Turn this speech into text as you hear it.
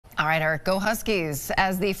All right, Eric, go Huskies.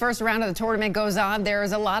 As the first round of the tournament goes on, there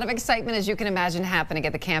is a lot of excitement, as you can imagine, happening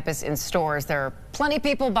at the campus in stores. There are plenty of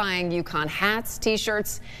people buying UConn hats,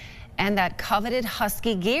 T-shirts, and that coveted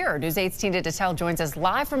Husky gear. News 8's Tina Detel joins us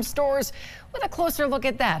live from stores with a closer look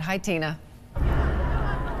at that. Hi, Tina.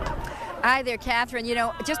 Hi there, Catherine. You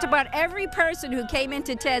know, just about every person who came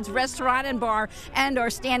into Ted's restaurant and bar and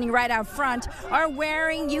are standing right out front are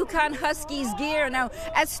wearing UConn Huskies gear. Now,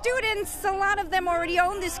 as students, a lot of them already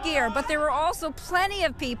own this gear, but there were also plenty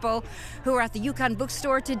of people who are at the UConn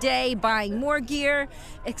bookstore today buying more gear,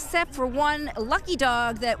 except for one lucky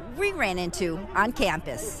dog that we ran into on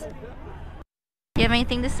campus. You have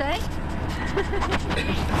anything to say?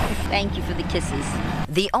 Thank you for the kisses.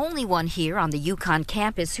 The only one here on the UConn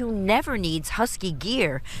campus who never needs Husky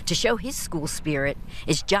gear to show his school spirit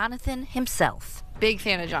is Jonathan himself. Big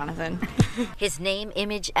fan of Jonathan. His name,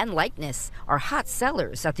 image, and likeness are hot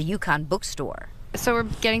sellers at the UConn bookstore. So we're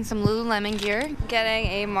getting some Lululemon gear, getting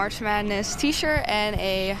a March Madness t-shirt and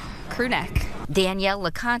a crew neck. Danielle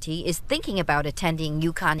LeConte is thinking about attending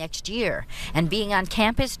UConn next year, and being on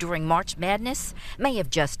campus during March Madness may have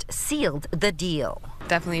just sealed the deal. It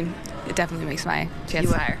definitely makes my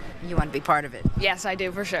chance higher. You want to be part of it? Yes, I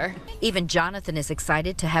do, for sure. Even Jonathan is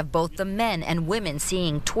excited to have both the men and women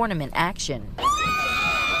seeing tournament action.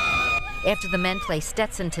 After the men play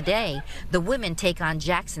Stetson today, the women take on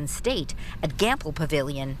Jackson State at Gamble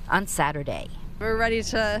Pavilion on Saturday. We're ready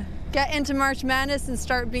to get into March Madness and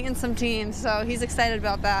start beating some teams, so he's excited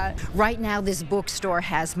about that. Right now, this bookstore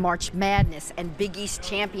has March Madness and Big East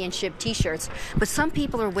Championship t-shirts, but some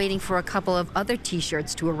people are waiting for a couple of other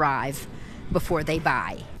t-shirts to arrive before they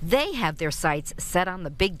buy. They have their sights set on the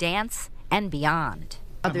big dance and beyond.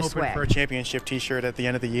 I'm hoping for a championship t-shirt at the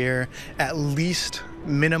end of the year, at least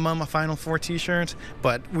minimum a Final Four t-shirt,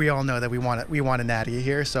 but we all know that we want a natty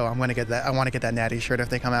here, so I'm going to get that. I want to get that natty shirt if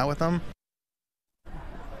they come out with them.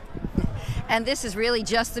 And this is really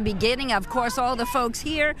just the beginning. Of course, all the folks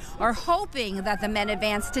here are hoping that the men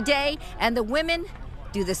advance today and the women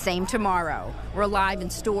do the same tomorrow. We're live in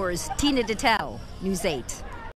stores. Tina Detel, News 8.